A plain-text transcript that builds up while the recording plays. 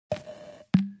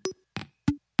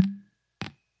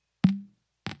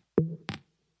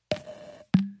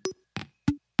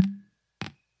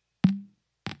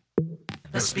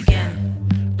let's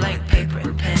begin. Blank paper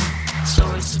and pen,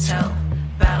 stories to tell,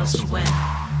 battles to win.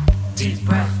 Deep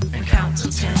breath and count to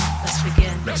 10. Let's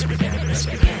begin, let's begin, let's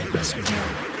begin, let's begin.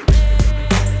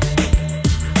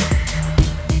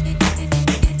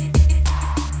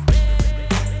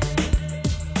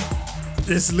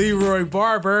 This is Leroy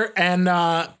Barber, and,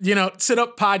 Sit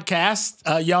Up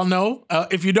Podcast. Y'all know,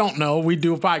 if you don't know, we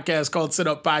do a podcast called Sit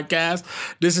Up Podcast.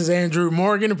 This is Andrew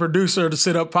Morgan, the producer of the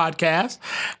Sit Up Podcast.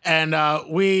 And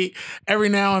we, every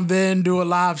now and then, do a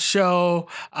live show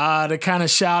to kind of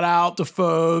shout out to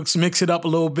folks, mix it up a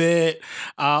little bit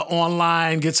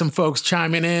online, get some folks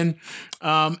chiming in.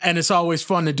 And it's always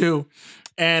fun to do.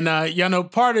 And,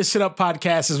 part of the Sit Up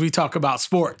Podcast is we talk about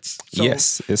sports. So,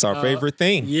 yes, it's our favorite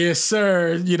thing. Yes,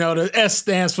 sir. The S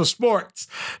stands for sports.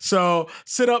 So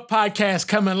Sit Up Podcast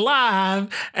coming live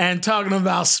and talking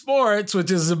about sports, which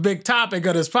is a big topic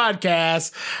of this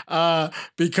podcast,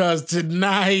 because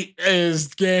tonight is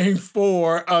game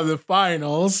 4 of the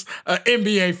finals,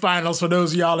 NBA finals, for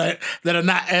those of y'all that are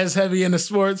not as heavy into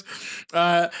sports.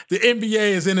 The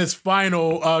NBA is in its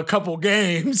final couple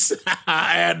games.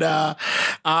 And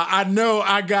I know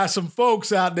I got some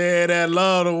folks out there that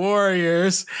love the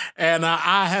Warriors, and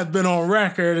I have been on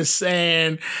record as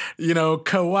saying,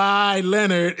 Kawhi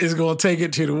Leonard is going to take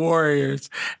it to the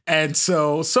Warriors. And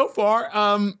so far,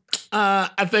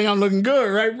 I think I'm looking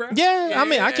good, right, bro? Yeah, I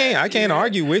mean, I can't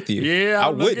argue with you. Yeah, I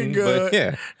wouldn't, good. But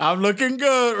yeah. I'm looking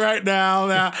good right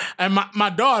now. And my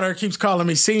daughter keeps calling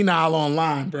me senile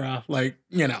online, bro. Like,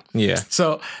 Yeah.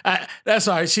 So that's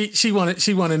all right. She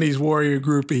wanted these Warrior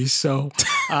groupies. So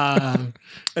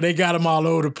they got them all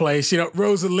over the place.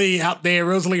 Rosalie out there,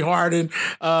 Rosalie Harden.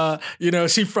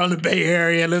 She from the Bay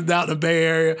Area, lived out in the Bay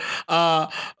Area.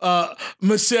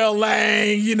 Michelle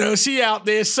Lang, she out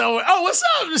there. So, what's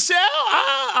up, Michelle?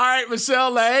 All right,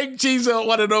 Michelle Lang. She's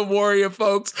one of those Warrior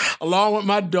folks, along with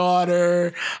my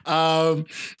daughter. And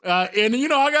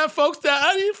I got folks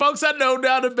I know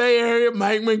down the Bay Area,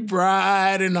 Mike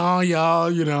McBride and all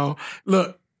y'all.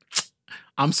 Look,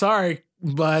 I'm sorry,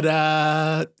 but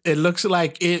it looks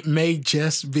like it may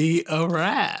just be a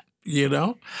wrap.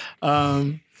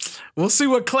 We'll see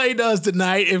what Clay does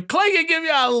tonight. If Clay can give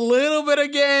y'all a little bit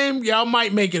of game, y'all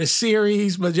might make it a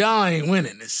series, but y'all ain't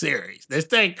winning this series. This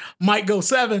thing might go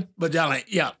 7, but y'all ain't.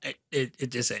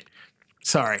 It just ain't.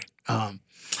 Sorry.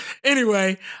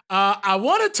 Anyway, I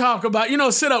want to talk about,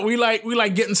 Sit Up. We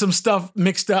like getting some stuff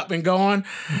mixed up and going.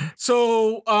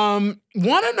 So, want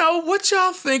to know what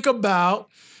y'all think about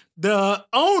the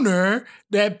owner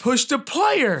that pushed a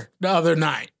player the other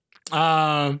night.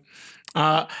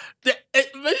 Michelle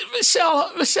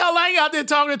Lang out there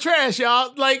talking trash,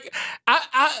 y'all. Like,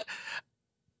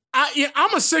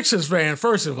 I'm a Sixers fan,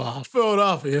 first of all.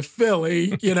 Philadelphia,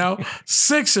 Philly,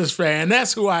 Sixers fan.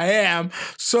 That's who I am.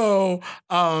 So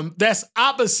that's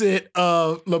opposite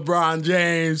of LeBron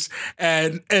James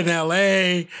and in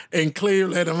LA and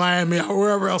Cleveland and Miami or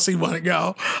wherever else he want to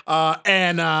go.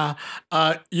 And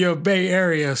your Bay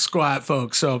Area squad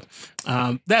folks. So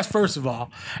that's first of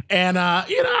all. And,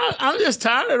 I'm just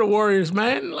tired of the Warriors,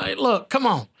 man. Like, look, come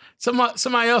on.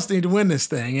 Somebody else need to win this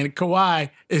thing, and Kawhi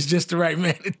is just the right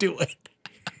man to do it.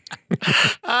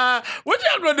 What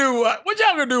y'all gonna do? What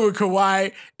y'all gonna do with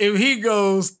Kawhi if he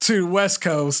goes to West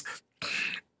Coast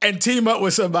and team up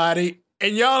with somebody,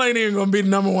 and y'all ain't even gonna be the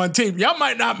number 1 team? Y'all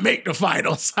might not make the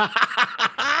finals.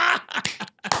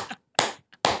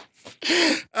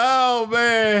 Oh,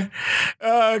 man.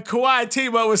 Kawhi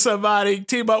team up with somebody,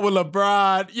 team up with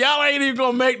LeBron. Y'all ain't even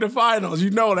going to make the finals. You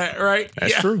know that, right?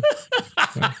 That's true.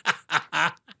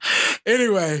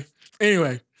 Anyway.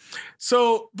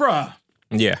 So, bruh.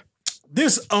 Yeah.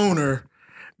 This owner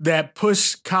that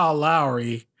pushed Kyle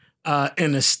Lowry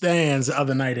in the stands the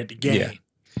other night at the game.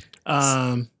 Yeah.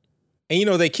 And,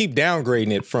 they keep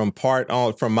downgrading it from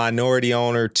minority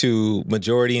owner to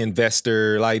majority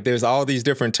investor. Like, there's all these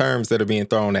different terms that are being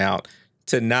thrown out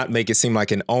to not make it seem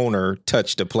like an owner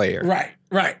touched a player.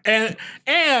 Right. And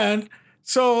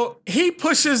so he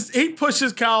pushes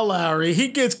Kyle Lowry. He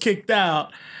gets kicked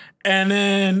out. And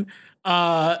then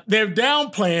they're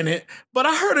downplaying it. But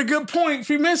I heard a good point a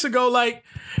few minutes ago. Like,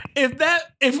 if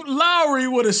Lowry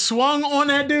would have swung on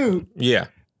that dude. Yeah.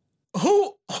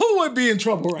 Who would be in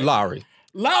trouble right Lowry.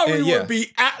 now? Lowry would be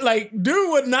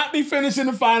dude would not be finishing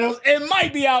the finals. It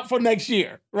might be out for next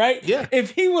year, right? Yeah.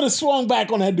 If he would have swung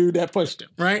back on that dude that pushed him,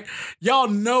 right? Y'all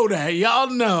know that. Y'all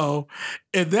know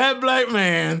if that black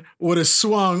man would have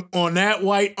swung on that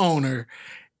white owner,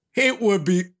 it would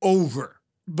be over.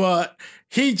 But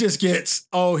he just gets,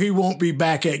 he won't be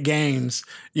back at games,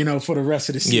 for the rest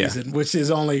of the season, which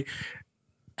is only,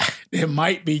 there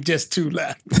might be just 2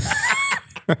 left.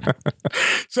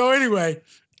 So anyway,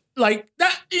 like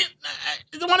that,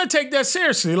 I want to take that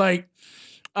seriously. Like,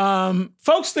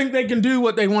 folks think they can do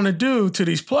what they want to do to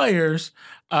these players,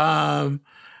 and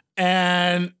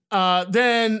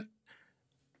then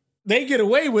they get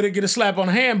away with it, get a slap on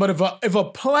the hand. But if a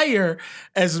player,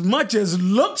 as much as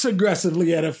looks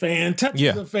aggressively at a fan,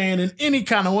 touches a fan in any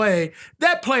kind of way,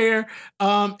 that player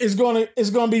is going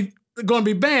to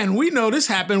be banned. We know this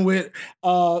happened with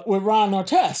Ron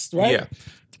Artest, right? Yeah.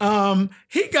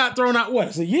 He got thrown out, what,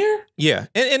 is it a year? Yeah.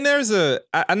 And there's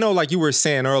I know, like you were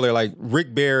saying earlier, like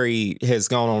Rick Barry has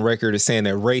gone on record as saying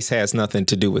that race has nothing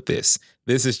to do with this.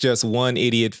 This is just one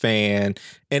idiot fan.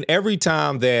 And every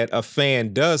time that a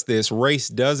fan does this, race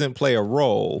doesn't play a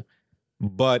role,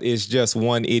 but it's just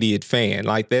one idiot fan.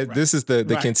 Like that. Right. This is the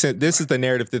consent. This is the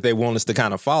narrative that they want us to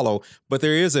kind of follow. But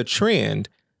there is a trend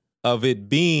of it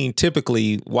being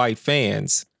typically white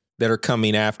fans that are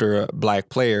coming after black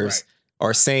players. Right.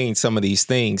 Are saying some of these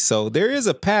things. So there is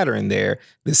a pattern there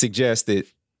that suggests that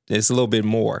it's a little bit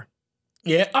more.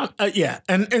 Yeah. Yeah.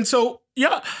 And so, you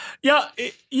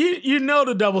know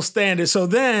the double standard. So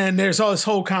then there's all this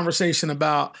whole conversation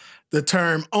about the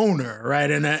term owner,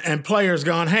 right? And players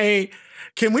going, hey,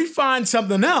 can we find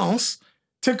something else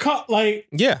to call, like,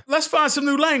 let's find some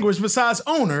new language besides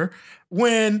owner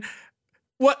when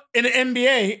what in the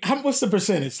NBA, what's the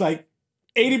percentage? Like,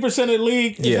 80% of the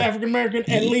league is African American,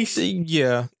 at least.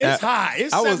 Yeah, it's high.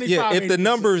 It's 75. If the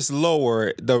number's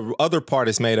lower, the other part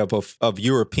is made up of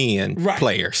European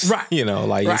players. Right. You know,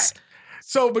 like it's,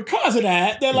 so because of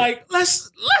that, they're like, let's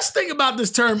think about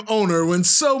this term owner when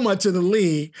so much of the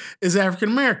league is African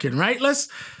American, right?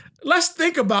 Let's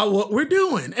think about what we're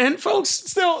doing. And folks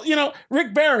still,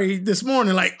 Rick Barry this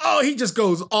morning, like, he just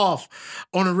goes off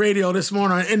on the radio this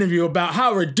morning on an interview about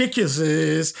how ridiculous it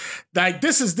is. Like,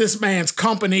 this is this man's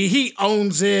company. He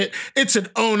owns it. It's an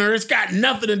owner. It's got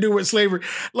nothing to do with slavery.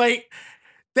 Like,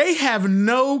 they have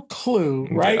no clue,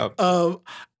 right, of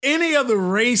any of the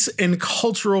race and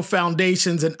cultural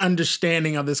foundations and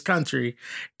understanding of this country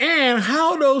and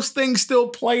how those things still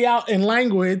play out in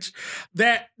language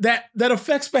that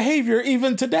affects behavior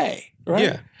even today, right?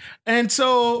 Yeah. And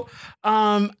so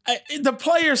the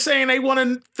players saying they want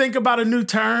to think about a new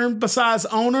term besides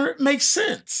owner makes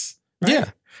sense. Right? Yeah.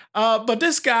 But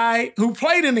this guy who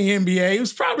played in the NBA,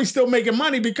 who's probably still making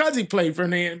money because he played for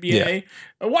the NBA,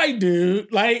 a white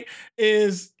dude, like,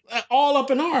 is all up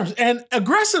in arms and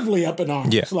aggressively up in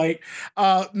arms. Yeah. Like,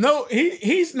 no,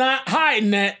 he's not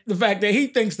hiding the fact that he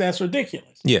thinks that's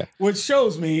ridiculous. Yeah. Which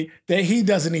shows me that he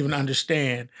doesn't even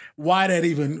understand why that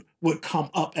even would come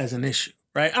up as an issue,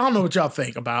 right? I don't know what y'all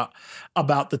think about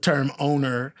the term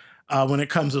owner when it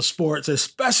comes to sports,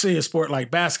 especially a sport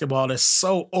like basketball that's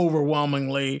so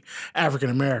overwhelmingly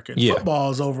African-American. Yeah.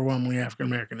 Football is overwhelmingly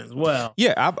African-American as well.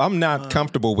 Yeah, I'm not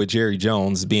comfortable with Jerry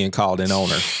Jones being called an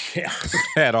owner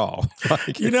at all.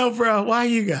 Like, bro, why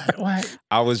you got it? Why?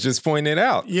 I was just pointing it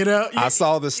out. I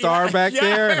saw the star back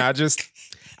there, and I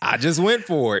just went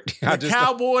for it. The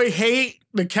cowboy hate.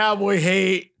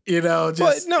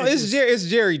 But no, it's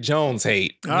Jerry Jones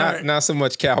hate, not so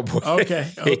much cowboy.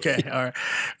 Okay, all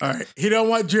right. He don't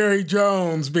want Jerry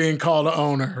Jones being called an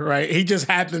owner, right? He just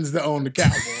happens to own the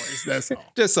Cowboys. That's all.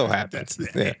 Just so happens.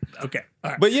 Yeah. Okay.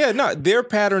 All right. But their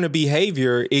pattern of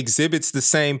behavior exhibits the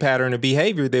same pattern of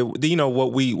behavior that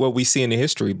what we see in the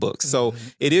history books. So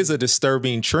it is a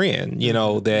disturbing trend,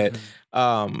 that.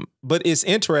 But it's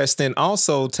interesting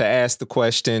also to ask the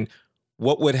question,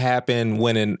 what would happen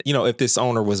when if this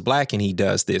owner was black and he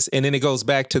does this? And then it goes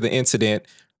back to the incident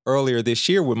earlier this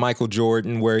year with Michael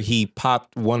Jordan, where he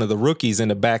popped one of the rookies in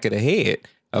the back of the head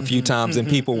a few times, and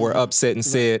people were upset and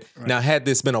said, now, had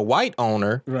this been a white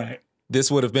owner,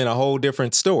 this would have been a whole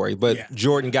different story. But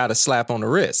Jordan got a slap on the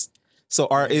wrist. So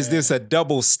is this a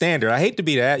double standard? I hate to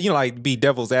be that, be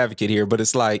devil's advocate here, but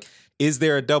it's like, is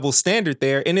there a double standard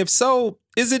there? And if so,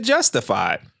 is it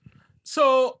justified?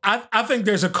 So I think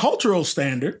there's a cultural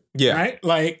standard, right?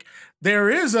 Like there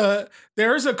is a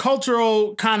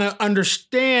cultural kind of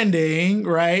understanding,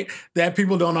 right, that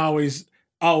people don't always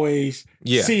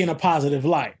see in a positive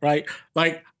light, right?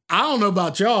 Like, I don't know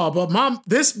about y'all, but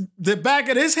the back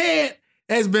of this head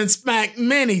has been smacked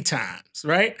many times,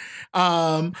 right?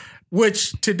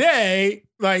 Which today,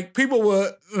 like, people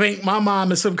would think my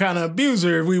mom is some kind of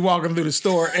abuser if we walking through the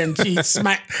store and she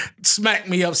smacked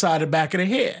me upside the back of the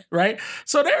head, right?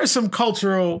 So there is some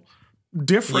cultural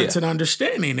difference in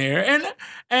understanding there.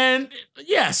 And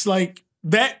yes, like,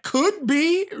 that could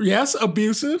be,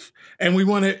 abusive, and we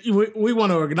want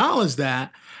to acknowledge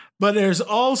that. But there's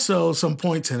also some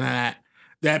points in that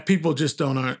that people just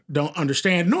don't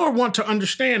understand, nor want to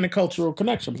understand the cultural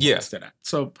connection to that.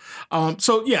 So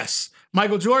yes,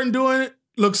 Michael Jordan doing it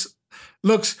looks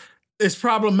it's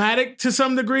problematic to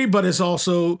some degree, but it's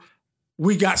also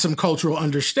we got some cultural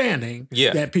understanding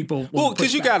that people. Well,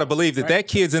 because you got to believe that that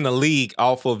kid's in the league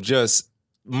off of just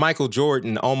Michael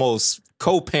Jordan almost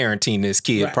co-parenting this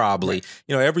kid, probably. Right.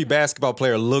 You know, every basketball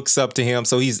player looks up to him,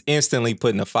 so he's instantly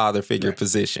put in a father figure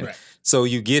position. Right. So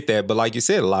you get that. But like you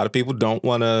said, a lot of people don't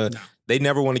want to, they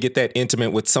never want to get that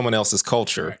intimate with someone else's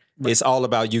culture. Right. Right. It's all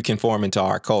about you conforming to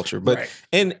our culture. But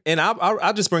and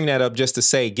I'll just bring that up just to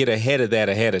say, get ahead of that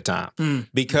ahead of time.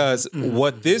 Because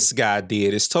what this guy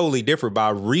did is totally different by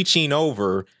reaching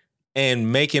over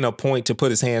and making a point to put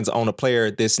his hands on a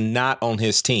player that's not on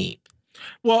his team.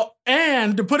 Well,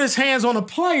 and to put his hands on a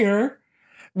player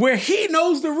where he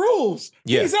knows the rules.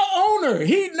 Yeah. He's an owner.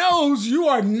 He knows you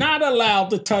are not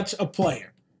allowed to touch a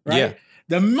player, right? Yeah.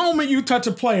 The moment you touch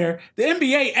a player, the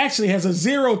NBA actually has a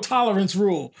 0 tolerance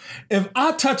rule. If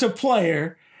I touch a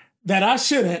player that I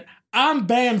shouldn't, I'm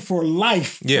banned for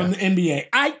life from the NBA.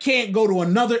 I can't go to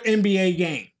another NBA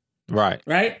game. Right.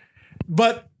 Right?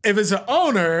 But if it's an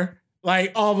owner,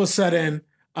 like all of a sudden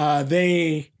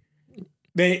they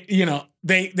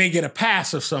get a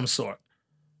pass of some sort.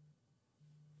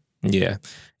 Yeah.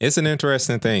 It's an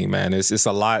interesting thing, man. It's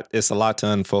a lot to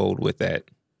unfold with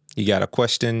that. You got a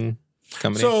question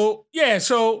coming in?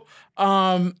 So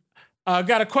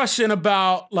got a question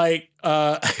about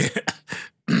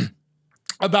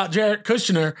about Jared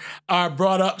Kushner.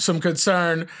 Brought up some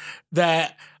concern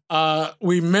that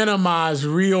we minimize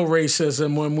real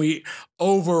racism when we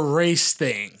over race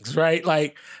things,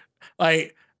 right?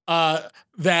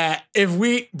 That if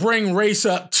we bring race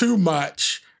up too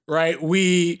much, right,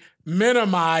 we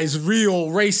minimize real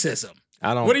racism.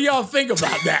 What do y'all think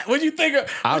about that? What do you think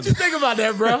about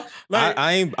that, bro?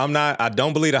 I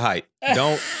don't believe the hype.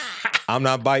 I'm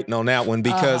not biting on that one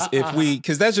because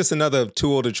because that's just another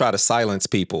tool to try to silence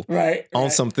people on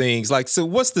some things. Like, so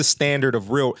what's the standard of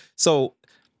real? So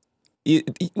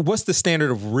what's the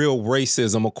standard of real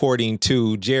racism according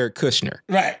to Jared Kushner?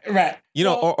 Right. You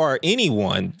know, or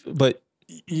anyone, but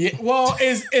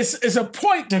it's a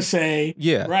point to say,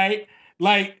 right?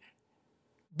 Like,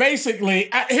 basically,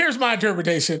 here's my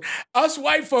interpretation. Us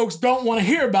white folks don't want to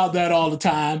hear about that all the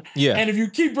time. Yeah. And if you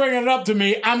keep bringing it up to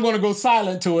me, I'm going to go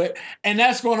silent to it. And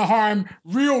that's going to harm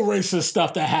real racist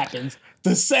stuff that happens.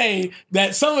 To say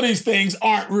that some of these things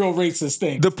aren't real racist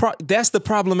things. That's the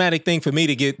problematic thing for me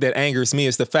to get that angers me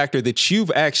is the factor that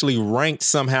you've actually ranked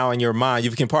somehow in your mind.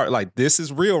 You can this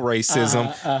is real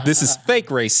racism. This is fake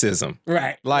racism.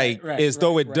 Right. As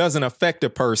though it doesn't affect a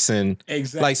person.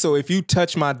 Exactly. Like, so if you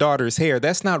touch my daughter's hair,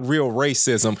 that's not real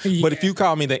racism. Yeah. But if you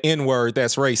call me the N-word,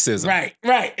 that's racism.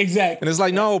 Right. Exactly. And it's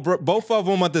like, no, bro, both of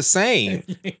them are the same.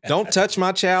 Don't touch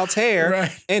my child's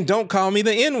hair and don't call me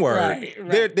the N-word.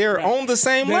 They're on the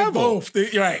same level. Both.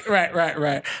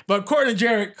 Right. But according to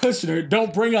Jared Kushner,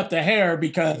 don't bring up the hair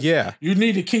because you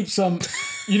need to keep some.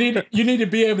 You need to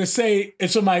be able to say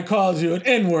if somebody calls you an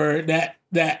N-word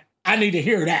that I need to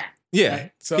hear that. Yeah.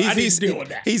 Right? So I need to deal with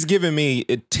that. He's giving me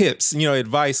tips,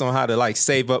 advice on how to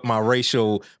save up my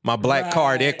black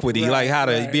card equity, how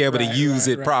to be able to use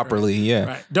it properly. Yeah.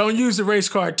 Right. Don't use the race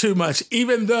card too much,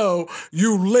 even though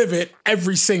you live it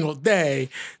every single day.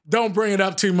 Don't bring it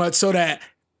up too much so that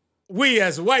we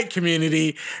as a white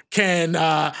community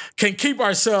can keep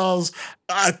ourselves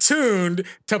attuned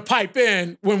to pipe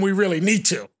in when we really need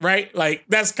to, right? Like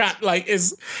that's kind of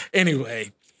is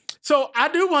anyway. So I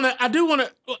do want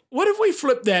to. What if we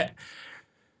flip that?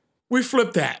 We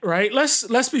flip that, right?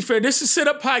 Let's be fair. This is Sit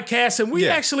Up Podcast, and we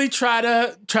actually try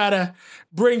to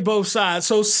bring both sides.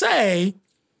 So say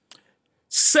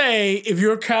if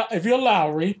you're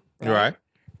Lowry, right,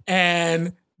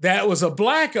 and that was a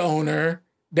black owner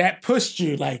that pushed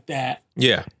you like that,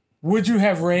 would you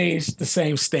have raised the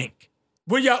same stink?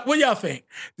 What y'all think?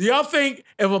 Do y'all think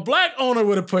if a black owner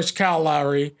would have pushed Kyle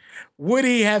Lowry, would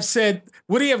he have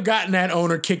gotten that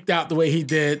owner kicked out the way he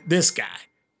did this guy?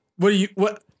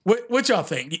 What y'all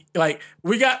think? Like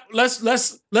let's do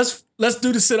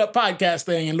the Sit Up Podcast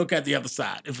thing and look at the other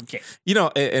side if we can.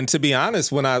 And to be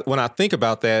honest, when I think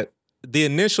about that, the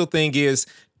initial thing is,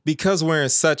 because we're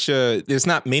in there's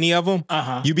not many of them,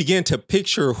 you begin to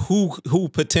picture who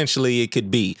potentially it could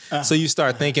be. So you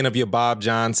start thinking of your Bob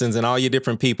Johnsons and all your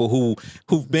different people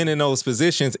who've been in those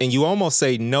positions, and you almost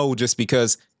say no just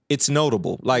because it's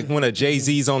notable. Like when a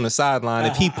Jay-Z's on the sideline,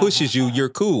 if he pushes you, you're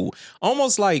cool.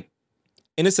 Almost like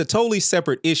And it's a totally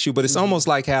separate issue, but it's almost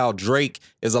like how Drake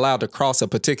is allowed to cross a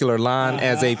particular line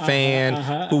as a fan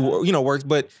who, works.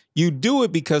 But you do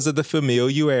it because of the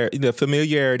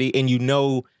familiarity, and you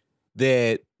know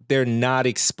that they're not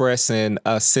expressing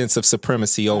a sense of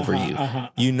supremacy over you.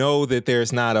 You know that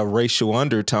there's not a racial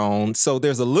undertone, so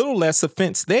there's a little less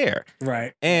offense there.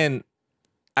 Right. And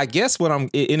I guess and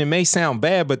it may sound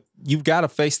bad, but you've got to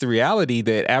face the reality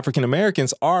that African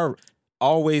Americans are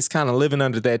always kind of living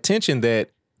under that tension that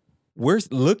we're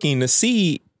looking to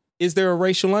see, is there a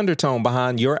racial undertone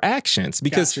behind your actions?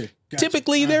 Because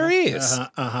typically there is.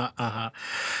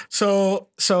 So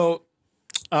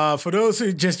for those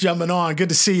who just jumping on, good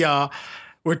to see y'all.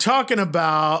 We're talking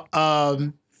about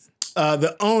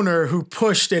the owner who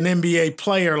pushed an NBA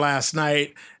player last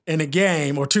night in a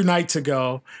game, or 2 nights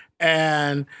ago.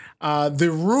 And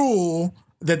the rule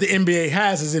that the NBA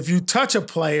has is if you touch a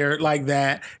player like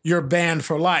that, you're banned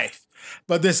for life.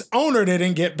 But this owner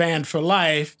didn't get banned for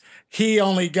life. He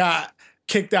only got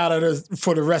kicked out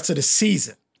for the rest of the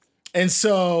season. And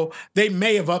so they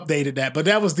may have updated that, but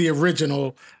that was the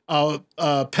original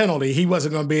penalty. He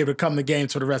wasn't going to be able to come to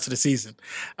games for the rest of the season.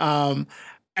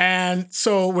 And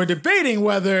so we're debating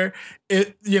whether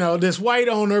this white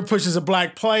owner pushes a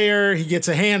black player, he gets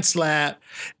a hand slap.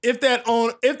 If that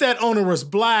owner was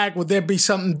black, would there be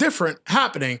something different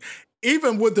happening?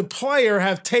 Even would the player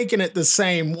have taken it the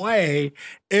same way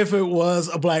if it was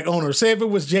a black owner? Say if it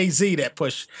was Jay-Z that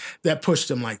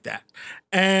pushed him like that.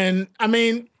 And I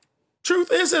mean, truth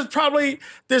is,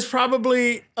 there's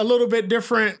probably a little bit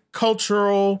different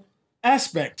cultural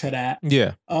aspect to that.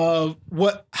 Yeah. Of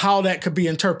how that could be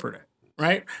interpreted,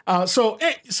 right? So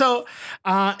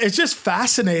it's just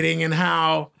fascinating in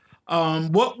how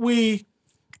what we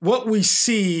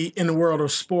see in the world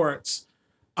of sports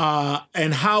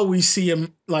and how we see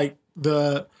like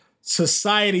the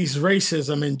society's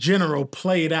racism in general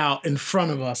played out in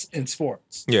front of us in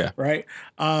sports. Yeah. Right.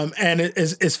 And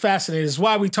it's fascinating. It's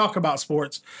why we talk about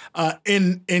sports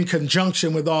in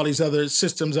conjunction with all these other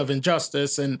systems of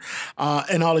injustice and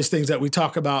all these things that we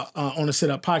talk about on the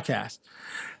Sit Up podcast,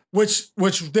 which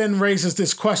then raises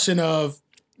this question of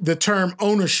the term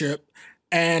ownership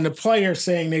and the player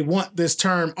saying they want this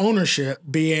term ownership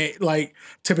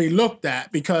to be looked at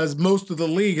because most of the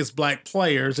league is black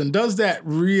players. And what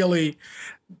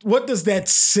does that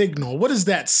signal? What does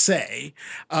that say?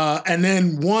 And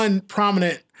then one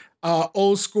prominent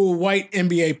old school white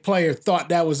NBA player thought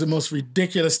that was the most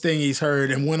ridiculous thing he's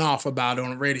heard and went off about it on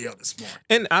the radio this morning.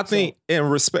 And I think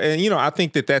I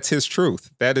think that that's his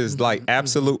truth. That is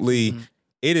absolutely.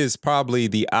 It is probably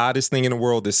the oddest thing in the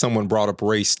world that someone brought up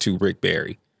race to Rick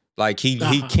Barry. Like he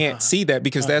can't see that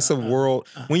because that's a world.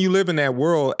 When you live in that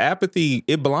world, apathy,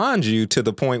 it blinds you to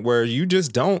the point where you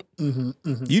just don't,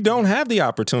 you don't have the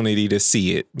opportunity to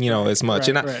see it, as much.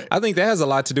 I think that has a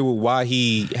lot to do with why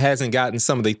he hasn't gotten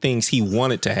some of the things he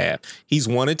wanted to have. He's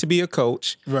wanted to be a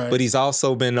coach, but he's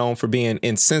also been known for being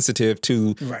insensitive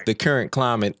to the current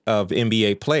climate of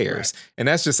NBA players. And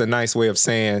that's just a nice way of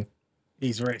saying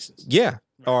he's racist. Yeah.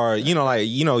 Or, you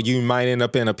might end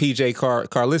up in a PJ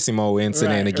Carlissimo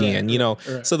incident again,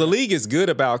 So the league is good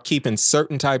about keeping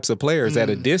certain types of players at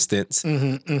a distance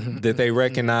that they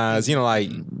recognize,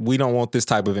 we don't want this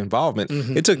type of involvement.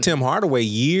 It took Tim Hardaway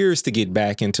years to get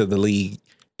back into the league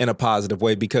in a positive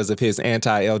way because of his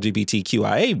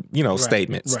anti-LGBTQIA,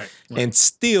 statements. Right. And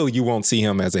still you won't see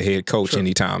him as a head coach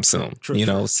anytime soon,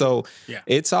 So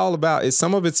it's all about,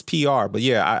 some of it's PR. But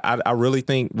yeah, I really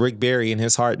think Rick Barry in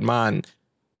his heart and mind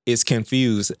is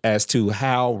confused as to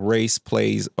how race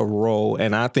plays a role.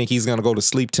 And I think he's going to go to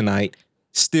sleep tonight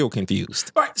still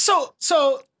confused. All right. So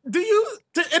do you,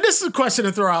 and this is a question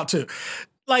to throw out too,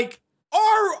 like,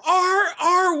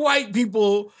 are white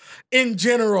people in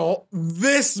general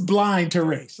this blind to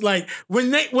race? Like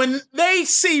when they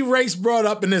see race brought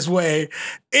up in this way,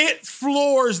 it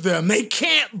floors them. They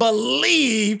can't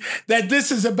believe that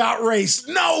this is about race.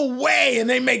 No way. And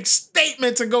they make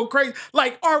statements and go crazy.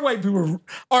 Like, are white people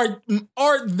are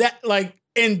that, like,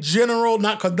 in general,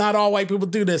 because not all white people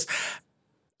do this,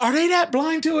 are they that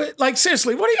blind to it? Like,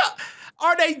 seriously,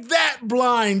 are they that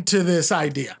blind to this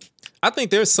idea? I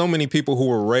think there's so many people who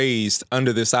were raised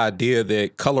under this idea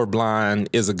that colorblind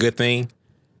is a good thing.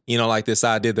 Like this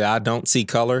idea that I don't see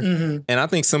color. And I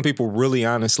think some people really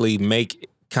honestly make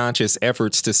conscious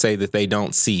efforts to say that they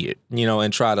don't see it,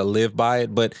 and try to live by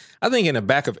it. But I think in the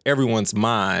back of everyone's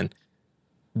mind,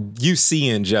 you see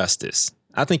injustice.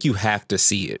 I think you have to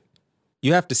see it.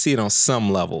 You have to see it on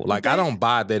some level. Like, I don't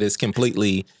buy that it's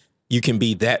completely, you can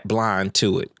be that blind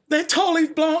to it. They totally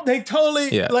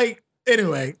like,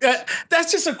 anyway,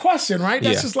 that's just a question, right?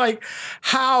 That's just like,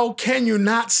 how can you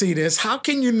not see this? How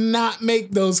can you not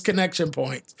make those connection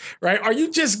points, right? Are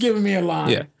you just giving me a line?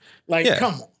 Yeah. Like,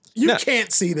 come on, you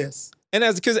can't see this. And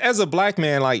because as a black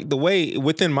man, like the way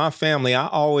within my family, I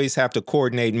always have to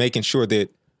coordinate making sure that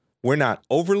we're not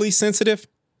overly sensitive,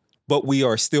 but we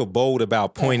are still bold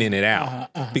about pointing it out.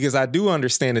 Because I do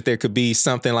understand that there could be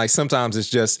something like sometimes it's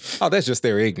just, oh, that's just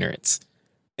their ignorance.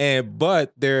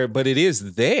 But it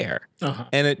is there.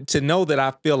 And to know that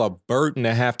I feel a burden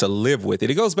to have to live with it.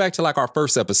 It goes back to like our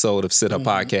first episode of Sit Up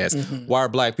Podcast. Why are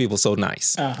black people so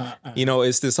nice? You know,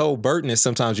 it's this whole burden that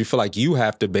sometimes you feel like you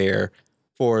have to bear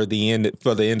for the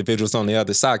individuals on the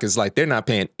other side. Because like they're not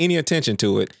paying any attention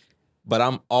to it. But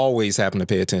I'm always having to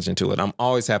pay attention to it. I'm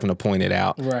always having to point it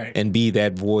out and be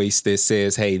that voice that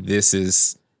says, hey, this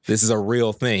is a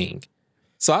real thing.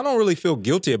 So I don't really feel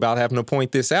guilty about having to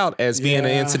point this out as being an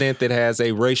incident that has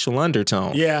a racial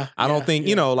undertone. I don't think,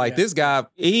 this guy,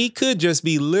 he could just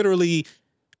be literally,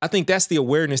 I think that's the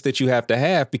awareness that you have to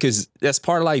have, because that's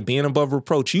part of like being above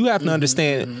reproach. You have to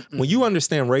understand, when you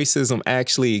understand racism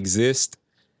actually exists,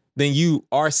 then you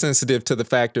are sensitive to the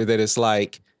factor that it's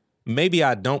like, maybe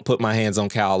I don't put my hands on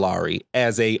Kyle Lowry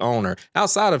as a owner.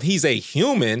 Outside of he's a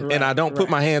human and I don't put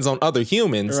my hands on other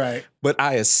humans. But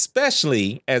I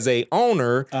especially as a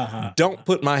owner don't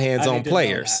put my hands on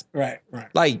players.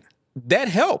 Like that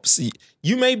helps.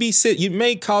 You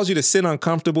may cause you to sit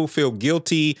uncomfortable, feel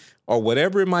guilty, or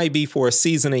whatever it might be for a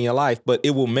season in your life, but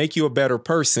it will make you a better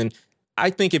person. I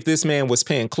think if this man was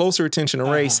paying closer attention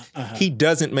to race, he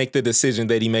doesn't make the decision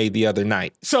that he made the other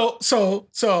night. So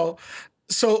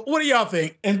what do y'all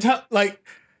think? And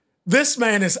this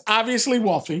man is obviously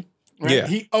wealthy, right?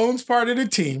 He owns part of the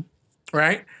team,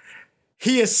 right?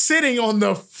 He is sitting on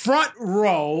the front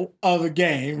row of the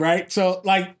game, right? So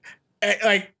like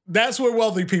that's where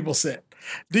wealthy people sit.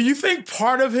 Do you think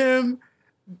part of him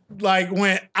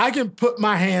went, I can put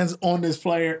my hands on this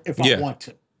player if I want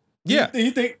to? Do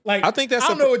you think I think that's I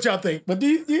don't know what y'all think, but do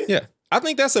you? Yeah. I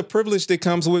think that's a privilege that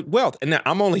comes with wealth. And now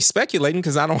I'm only speculating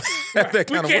because I don't have that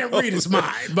kind of wealth. We can't read his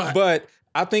mind. But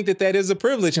I think that is a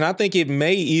privilege. And I think it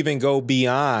may even go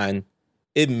beyond,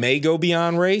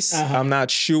 race. I'm not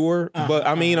sure. But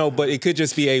I mean, but it could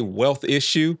just be a wealth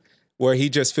issue where he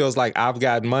just feels like I've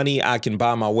got money. I can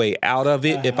buy my way out of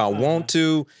it if I want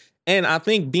to. And I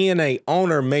think being an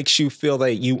owner makes you feel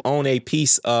that you own a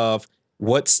piece of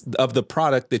the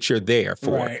product that you're there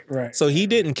for. So he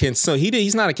didn't consume.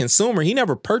 He's not a consumer. He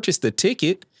never purchased the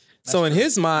ticket. So in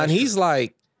his mind, he's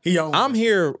like, I'm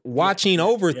here watching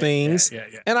over things,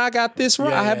 and I got this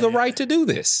right. I have the right to do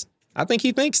this. I think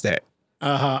he thinks that.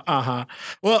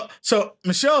 Well, so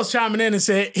Michelle's chiming in and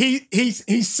said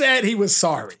he said he was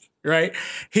sorry. Right?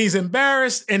 He's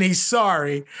embarrassed and he's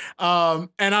sorry. And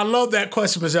I love that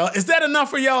question, Michelle. Is that enough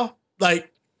for y'all?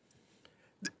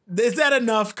 Is that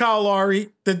enough, Kyle Lowry?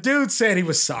 The dude said he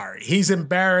was sorry. He's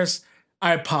embarrassed.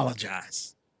 I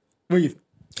apologize. What do you think?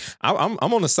 I'm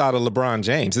on the side of LeBron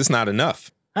James. It's not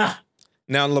enough.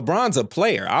 Now, LeBron's a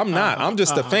player. I'm not. I'm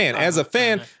just a fan. As a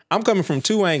fan, I'm coming from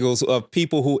two angles of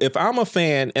people who, if I'm a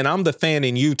fan and I'm the fan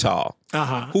in Utah,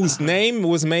 whose name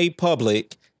was made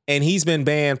public, and he's been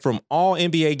banned from all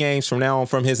NBA games from now on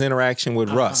from his interaction with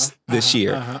Russ this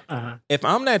year. If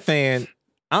I'm that fan,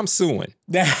 I'm suing.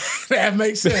 That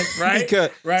makes sense,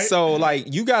 right? So,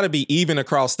 you got to be even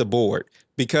across the board,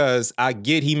 because I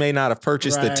get he may not have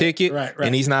purchased the ticket,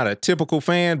 and he's not a typical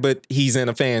fan, but he's in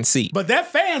a fan seat. But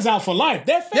that fan's out for life.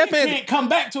 That fan can't come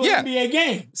back to an NBA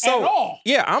game at all.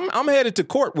 Yeah, I'm headed to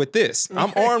court with this.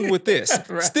 I'm armed with this.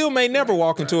 Still may never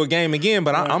walk into a game again,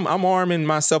 but I'm arming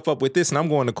myself up with this, and I'm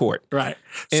going to court. Right.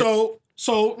 So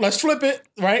let's flip it,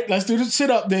 right? Let's do the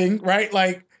sit-up thing,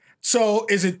 right? So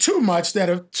is it too much that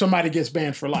if somebody gets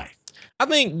banned for life? I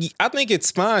think it's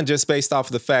fine just based off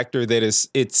of the factor that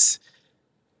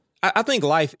I think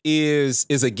life is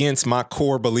against my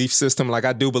core belief system.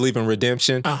 I do believe in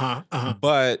redemption,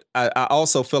 but I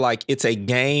also feel like it's a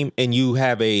game, and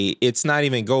it's not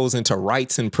even goes into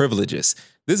rights and privileges.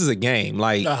 This is a game.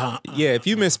 If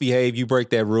you misbehave, you break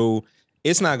that rule,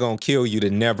 it's not going to kill you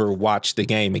to never watch the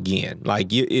game again.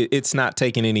 It's not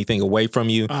taking anything away from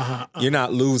you. You're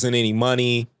not losing any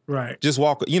money. Right. Just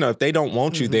walk. If they don't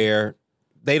want you there,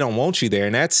 they don't want you there.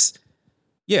 And that's,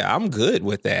 I'm good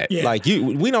with that. Yeah.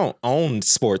 We don't own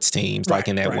sports teams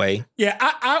in that way. Yeah.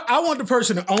 I want the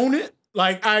person to own it.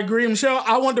 I agree, Michelle.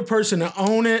 I want the person to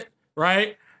own it.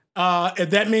 Right. If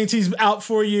that means he's out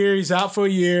for a year, he's out for a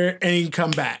year, and he can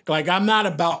come back. I'm not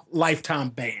about lifetime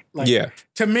ban.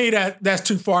 To me, that's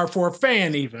too far for a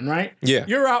fan, even, right? Yeah.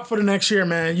 You're out for the next year,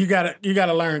 man. You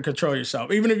gotta learn to control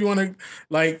yourself. Even if you want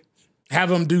to, have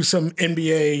them do some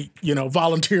NBA,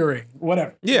 volunteering,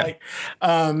 whatever. Yeah.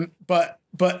 But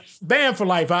banned for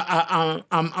life.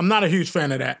 I'm not a huge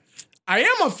fan of that. I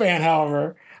am a fan,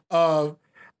 however, of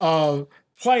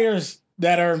players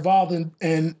that are involved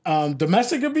in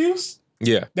domestic abuse.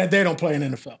 Yeah. That they don't play in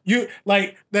NFL.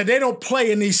 That they don't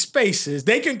play in these spaces.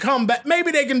 They can come back.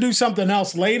 Maybe they can do something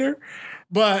else later,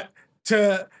 but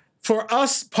for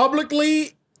us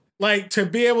publicly, to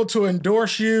be able to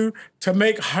endorse you to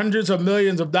make hundreds of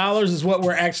millions of dollars is what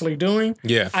we're actually doing.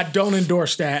 Yeah. I don't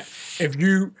endorse that if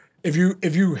you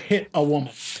hit a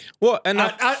woman. Well, and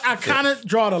I kind of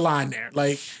draw the line there,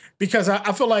 because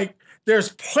I feel like there's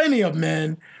plenty of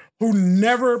men who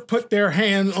never put their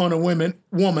hands on a woman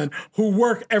who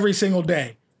work every single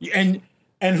day and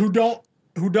who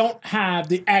don't have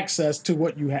the access to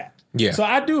what you have. Yeah. So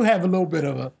I do have a little bit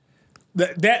of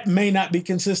that may not be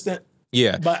consistent.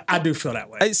 Yeah. But I do feel that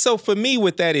way. So for me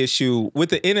with that issue, with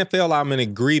the NFL, I'm in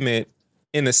agreement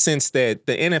in the sense that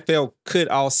the NFL could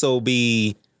also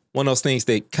be one of those things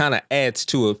that kind of adds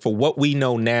to it for what we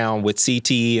know now with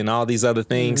CTE and all these other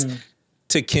things. Mm-hmm.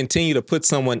 To continue to put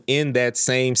someone in that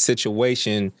same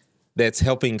situation that's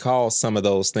helping cause some of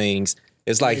those things.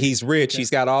 It's like he's rich. He's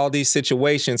got all these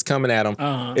situations coming at him.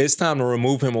 Uh-huh. It's time to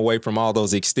remove him away from all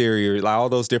those exterior, all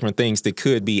those different things that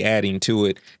could be adding to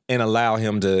it and allow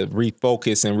him to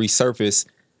refocus and resurface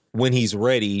when he's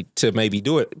ready to maybe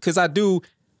do it. Because I do,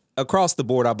 across the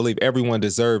board, I believe everyone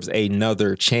deserves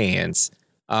another chance.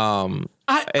 I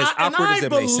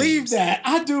believe that.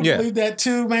 I do believe that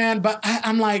too, man. But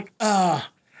I'm like, I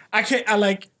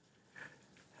can't.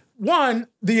 One,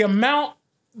 the amount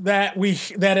that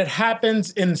it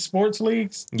happens in sports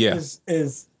leagues is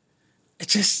it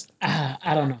just I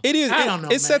don't know. It is. I don't know.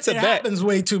 It sets a bet. It happens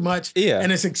way too much. Yeah,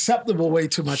 and it's acceptable way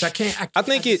too much. I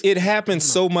think it happens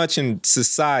so much in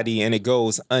society and it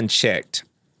goes unchecked.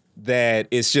 That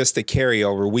it's just a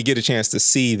carryover. We get a chance to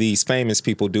see these famous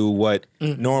people do what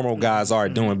normal guys are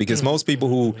doing because most people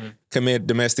who commit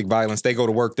domestic violence, they go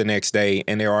to work the next day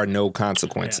and there are no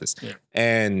consequences. Yeah.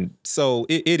 And so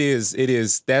it is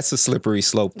that's a slippery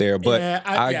slope there. But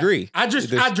I agree. I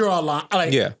draw a line.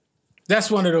 That's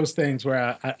one of those things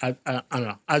where I don't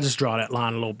know. I just draw that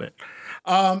line a little bit.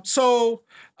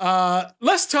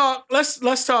 Let's talk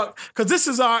because this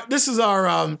is our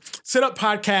Sit Up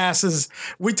podcast.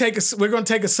 We're going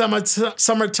to take a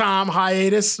summertime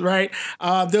hiatus, right?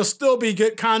 There'll still be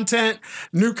good content,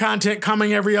 new content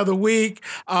coming every other week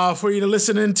for you to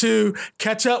listen into.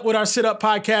 Catch up with our Sit Up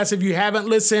podcast if you haven't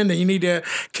listened and you need to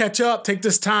catch up. Take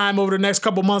this time over the next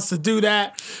couple months to do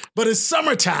that. But it's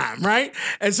summertime, right?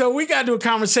 And so we got to do a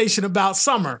conversation about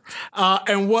summer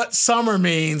and what summer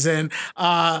means and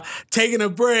taking a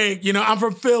break. I'm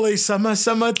from Philly,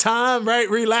 summertime, right?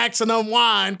 Relax and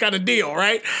unwind kind of deal,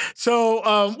 right? So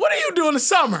what do you do in the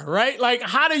summer, right?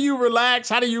 How do you relax?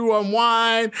 How do you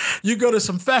unwind? You go to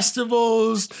some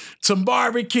festivals, some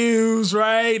barbecues,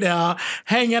 right?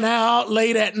 Hanging out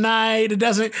late at night. It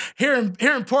doesn't, here in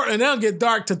Portland, it don't get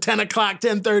dark till 10 o'clock,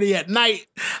 10:30 at night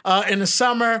in the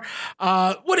summer.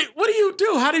 What do you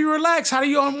do? How do you relax? How do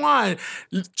you unwind?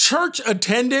 Church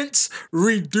attendance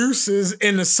reduces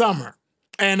in the summer.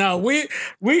 And we've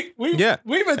been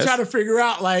trying to figure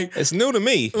out it's new to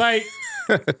me.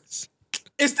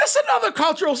 Is this another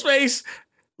cultural space?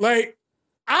 My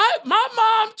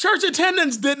mom church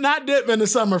attendance did not dip in the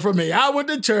summer for me. I went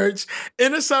to church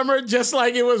in the summer just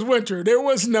like it was winter. There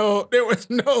was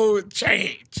no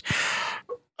change.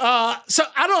 So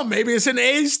I don't know, maybe it's an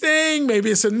age thing,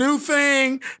 maybe it's a new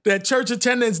thing that church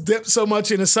attendance dips so much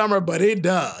in the summer, but it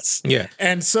does. Yeah.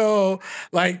 And so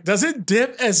does it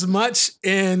dip as much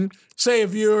in, say,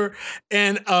 if you're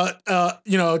in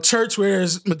a church where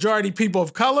there's majority people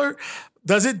of color,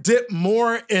 does it dip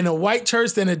more in a white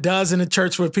church than it does in a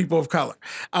church with people of color?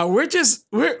 We're trying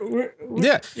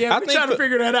to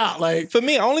figure that out. For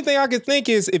me, the only thing I could think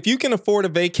is if you can afford a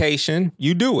vacation,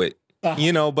 you do it. But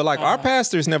our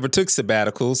pastors never took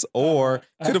sabbaticals or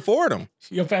could afford them.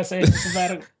 Your pastor ain't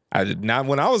sabbatical? Not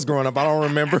when I was growing up. I don't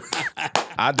remember.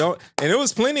 I don't. And there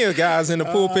was plenty of guys in the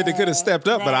pulpit that could have stepped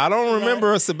up, but I don't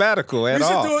remember a sabbatical at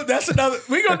all. Do it. That's another.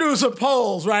 We're gonna do some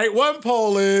polls, right? One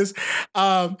poll is,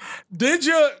 did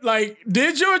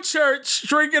your church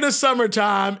shrink in the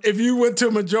summertime if you went to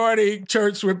a majority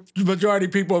church with majority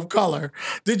people of color?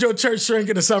 Did your church shrink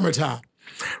in the summertime?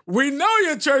 We know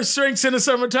your church shrinks in the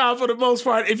summertime for the most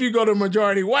part if you go to a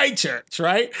majority white church,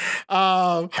 right?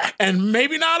 And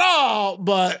maybe not all,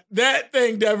 but that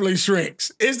thing definitely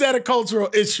shrinks. Is that a cultural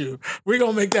issue? We're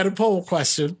going to make that a poll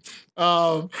question.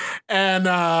 So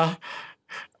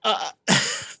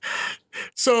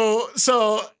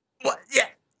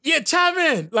chime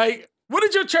in. What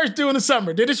did your church do in the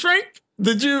summer? Did it shrink?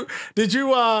 Did you did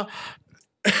you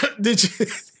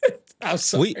I'm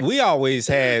sorry. We always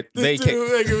had This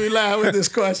dude making me laugh with this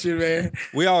question, man.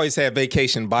 We always had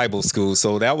vacation Bible school,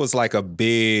 so that was like a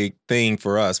big thing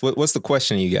for us. What's the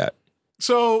question you got?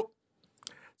 So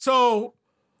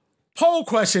poll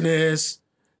question is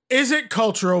it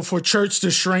cultural for church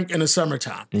to shrink in the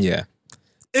summertime? Yeah.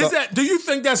 Do you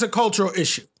think that's a cultural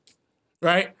issue?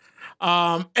 Right?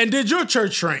 And did your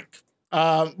church shrink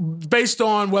based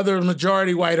on whether a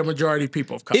majority white or majority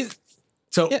people of color?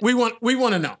 We want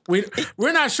to know.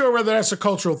 We're not sure whether that's a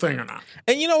cultural thing or not.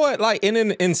 And you know what? Like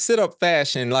in sit-up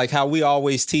fashion, like how we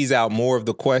always tease out more of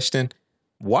the question,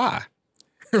 why?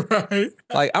 Right.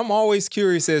 Like I'm always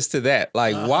curious as to that.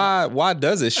 Like why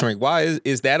does it shrink? Why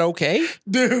is that okay?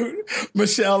 Dude,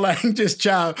 Michelle Lang just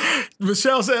chimed.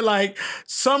 Michelle said like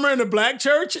summer in the black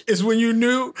church is when you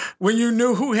knew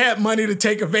who had money to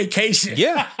take a vacation.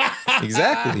 Yeah.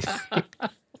 Exactly.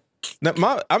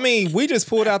 Now, we just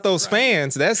pulled out those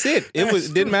fans. That's it.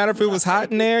 It didn't matter if it was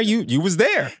hot in there. You was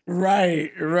there.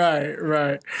 Right.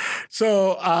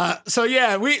 So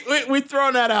yeah, we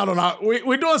throwing that out on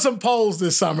we're doing some polls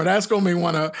this summer. That's gonna be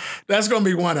one of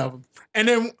them. And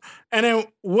then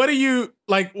what do you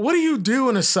do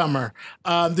in the summer?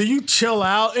 Do you chill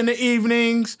out in the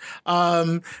evenings?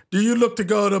 Do you look to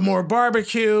go to more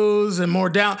barbecues and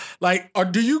more or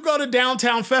do you go to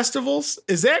downtown festivals?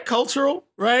 Is that cultural,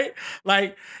 right?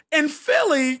 Like in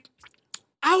Philly,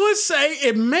 I would say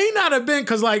it may not have been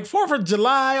because like 4th of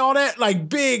July, all that like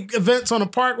big events on the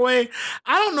Parkway.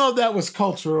 I don't know if that was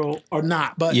cultural or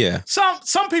not, but yeah.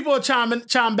 Some people are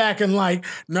chime back and like,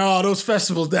 no, those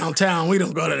festivals downtown, we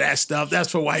don't go to that stuff.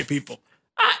 That's for white people.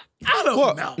 I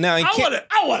don't know. Now I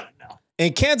want to know.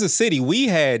 In Kansas City, we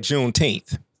had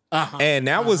Juneteenth. And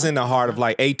that was in the heart of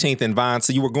like 18th and Vine.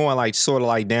 So you were going like sort of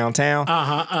like downtown.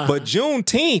 But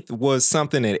Juneteenth was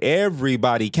something that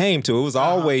everybody came to. It was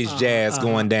always jazz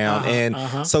going down.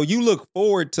 And so you look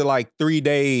forward to like 3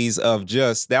 days of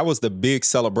that was the big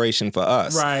celebration for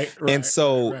us. Right. And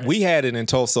so we had it in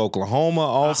Tulsa, Oklahoma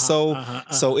also.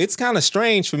 So it's kind of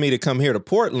strange for me to come here to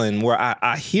Portland where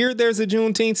I hear there's a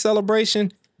Juneteenth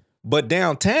celebration, but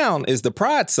downtown is the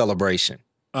Pride celebration.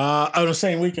 On the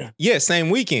same weekend. Yeah, same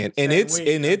weekend. And it's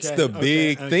the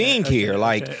big thing here.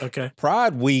 Like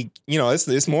Pride Week,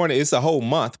 it's a whole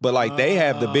month, but like they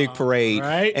have the big parade.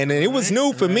 Right, and then it was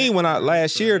new for me when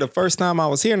last year, the first time I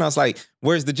was here, and I was like,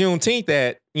 where's the Juneteenth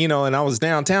at? And I was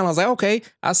downtown. I was like, okay,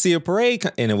 I see a parade.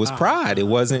 And it was Pride. It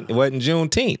wasn't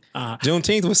Juneteenth.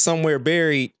 Juneteenth was somewhere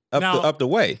buried up the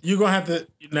way. You're going to have to,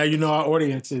 now our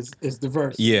audience is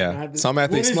diverse. Yeah. So I'm going to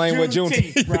have to explain what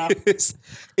Juneteenth is.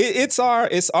 It's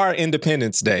our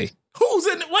Independence Day. Who's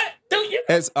in what?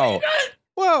 Who's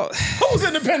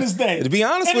Independence Day? To be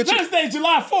honest with you. Independence Day,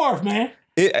 July 4th, man.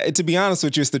 To be honest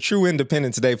with you, it's the true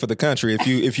Independence Day for the country.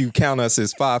 If you count us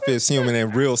as 5/5 human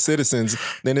and real citizens,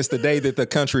 then it's the day that the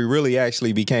country really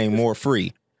actually became more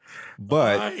free.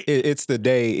 But it's the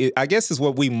day, I guess is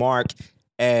what we mark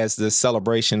as the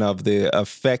celebration of the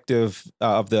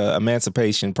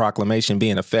Emancipation Proclamation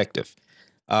being effective.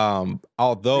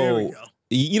 Although,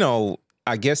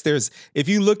 I guess if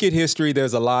you look at history,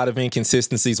 there's a lot of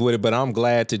inconsistencies with it, but I'm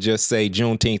glad to just say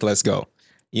Juneteenth, let's go.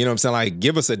 You know what I'm saying? Like,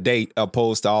 give us a date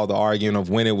opposed to all the arguing of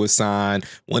when it was signed,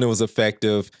 when it was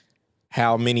effective,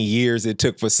 how many years it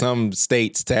took for some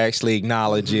states to actually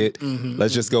acknowledge it.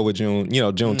 Let's just go with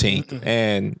Juneteenth.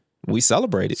 And we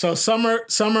celebrated. So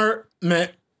summer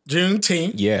meant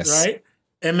Juneteenth. Yes. Right?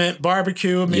 It meant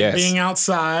barbecue. It meant being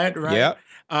outside. Right? Yep.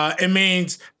 It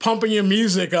means pumping your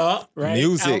music up, right?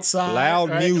 Music, outside,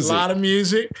 loud right? music. A lot of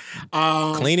music.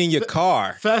 Cleaning your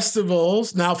car.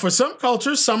 Festivals. Now, for some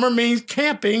cultures, summer means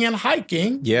camping and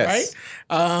hiking. Yes.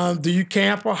 Right? Do you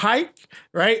camp or hike?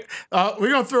 Right? We're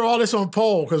going to throw all this on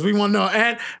poll because we want to know.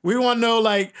 And we want to know,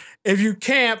 like, if you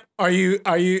camp, are you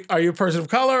a person of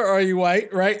color or are you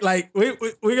white? Right? Like, we're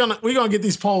gonna get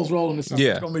these polls rolling this summer.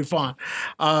 Yeah. It's going to be fun.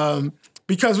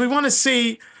 Because we want to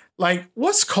see, like,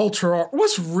 what's cultural,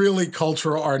 what's really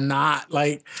cultural or not.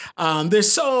 Like,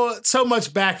 there's so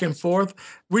much back and forth.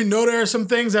 We know there are some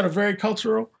things that are very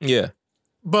cultural. Yeah.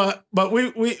 But we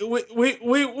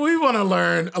want to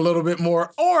learn a little bit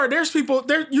more. Or there's people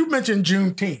there. You mentioned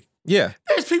Juneteenth. Yeah.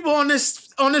 There's people on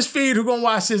this feed who gonna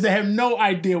watch this that have no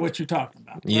idea what you're talking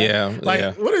about. Right? Yeah.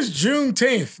 Like, what is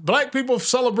Juneteenth? Black people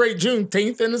celebrate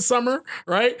Juneteenth in the summer,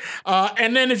 right?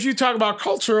 And then if you talk about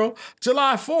cultural,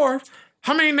 July 4th.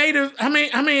 How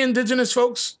many indigenous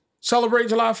folks celebrate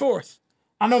July 4th?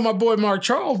 I know my boy Mark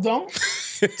Charles don't.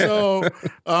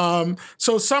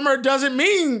 So summer doesn't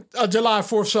mean a July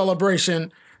 4th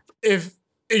celebration if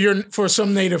for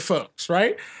some native folks,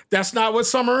 right? That's not what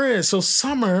summer is. So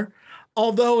summer,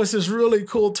 although it's this really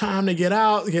cool time to get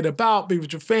out, get about, be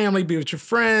with your family, be with your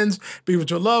friends, be with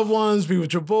your loved ones, be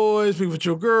with your boys, be with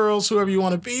your girls, whoever you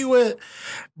want to be with.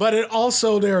 But it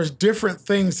also, there's different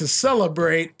things to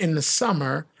celebrate in the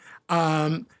summer.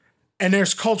 And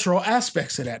there's cultural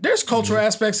aspects of that. There's cultural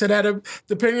aspects of that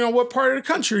depending on what part of the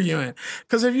country you're in.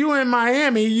 Because if you're in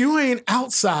Miami, you ain't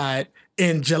outside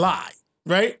in July,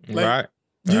 right? Right.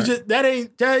 You just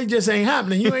that just ain't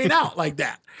happening. You ain't out like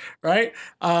that, right?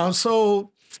 So,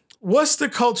 what's the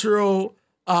culture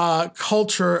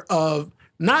of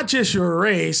not just your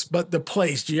race, but the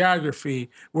place,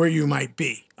 geography where you might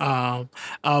be?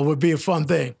 Would be a fun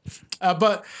thing.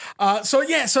 So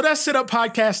that's Sit Up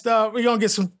Podcast. We're gonna get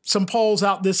some polls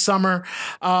out this summer.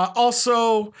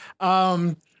 Also,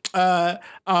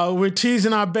 we're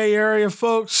teasing our Bay Area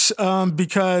folks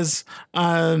because.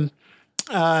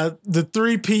 The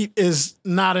three-peat is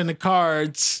not in the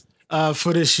cards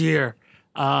for this year.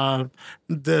 The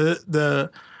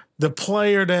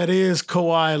player that is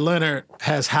Kawhi Leonard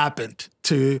has happened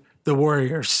to the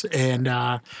Warriors,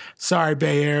 and sorry,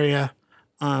 Bay Area,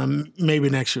 maybe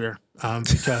next year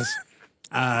because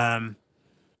them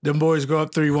boys go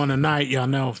up 3-1 tonight. Y'all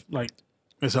know, like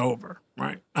it's over,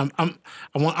 right? I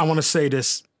want to say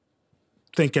this,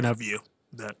 thinking of you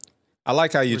that. I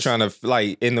like how you're trying to,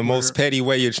 like, in the most petty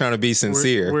way, you're trying to be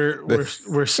sincere. We're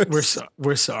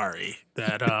sorry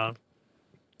that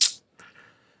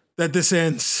that this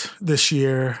ends this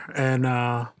year, and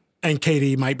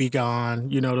KD might be gone.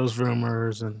 You know those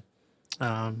rumors, and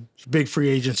big free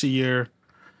agency year.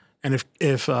 And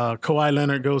if Kawhi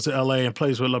Leonard goes to LA and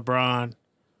plays with LeBron,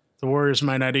 the Warriors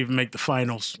might not even make the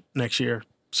finals next year.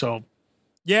 So,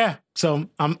 yeah. So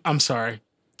I'm sorry.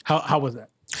 How was that?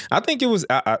 I think it was.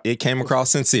 It came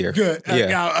across sincere. Good.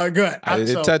 Yeah. Good.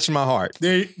 It touched my heart.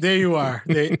 There you are.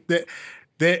 There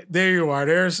you are.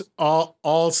 There's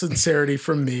all sincerity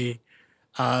from me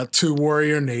to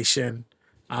Warrior Nation.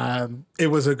 It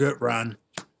was a good run,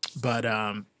 but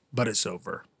it's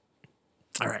over.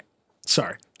 All right.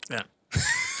 Sorry. Yeah.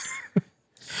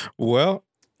 Well.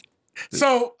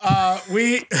 So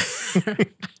we're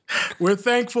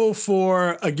thankful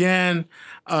for, again,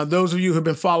 those of you who've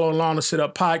been following along the Sit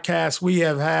Up Podcast. We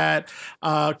have had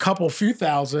a few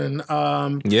thousand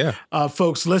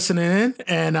folks listening,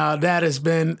 and that has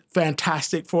been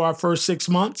fantastic for our first 6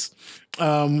 months.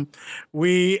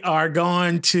 We are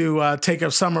going to take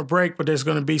a summer break, but there's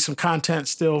going to be some content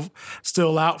still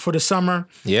out for the summer.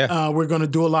 Yeah. We're going to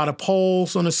do a lot of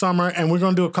polls on the summer, and we're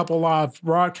going to do a couple of live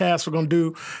broadcasts. We're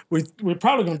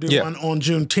probably going to do one on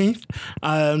Juneteenth.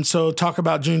 So talk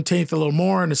about Juneteenth a little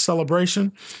more and the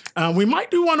celebration. We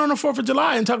might do one on the 4th of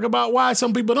July and talk about why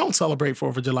some people don't celebrate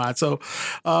 4th of July. So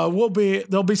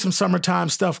there'll be some summertime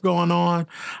stuff going on.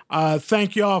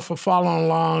 Thank y'all for following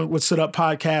along with Sit Up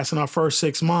Podcast in our first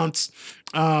 6 months.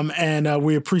 And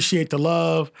we appreciate the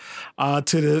love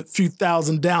to the few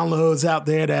thousand downloads out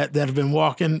there that have been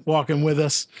walking with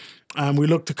us. We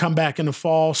look to come back in the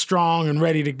fall strong and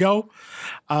ready to go.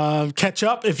 Catch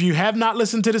up. If you have not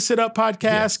listened to the Sit Up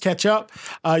Podcast, catch up.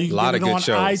 You can get it on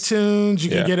iTunes.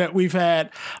 You can get it. We've had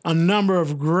a number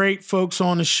of great folks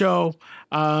on the show.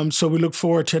 So we look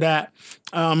forward to that.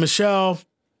 Michelle,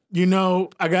 you know,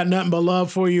 I got nothing but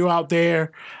love for you out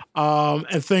there.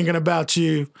 And thinking about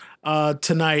you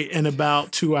tonight in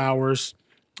about 2 hours.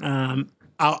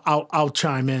 I'll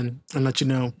chime in and let you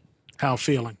know how I'm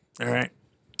feeling. All right.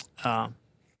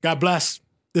 God bless.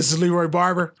 This is Leroy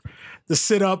Barber, the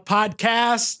Sit Up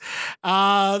Podcast.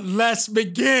 Let's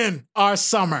begin our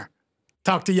summer.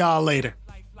 Talk to y'all later.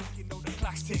 On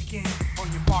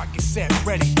your mark, get set,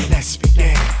 ready. Let's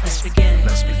begin. Let's begin.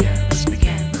 Let's begin. Let's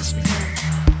begin. Let's begin.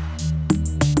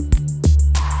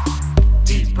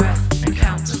 Deep breath and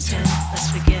count to 10.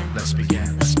 Let's begin. Let's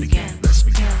begin. Let's begin. Let's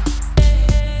begin.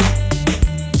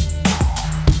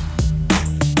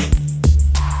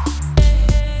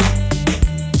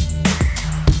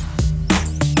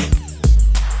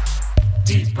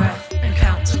 Deep breath and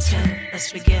count to 10.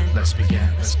 Let's begin. Let's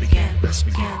begin. Let's begin. Let's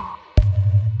begin.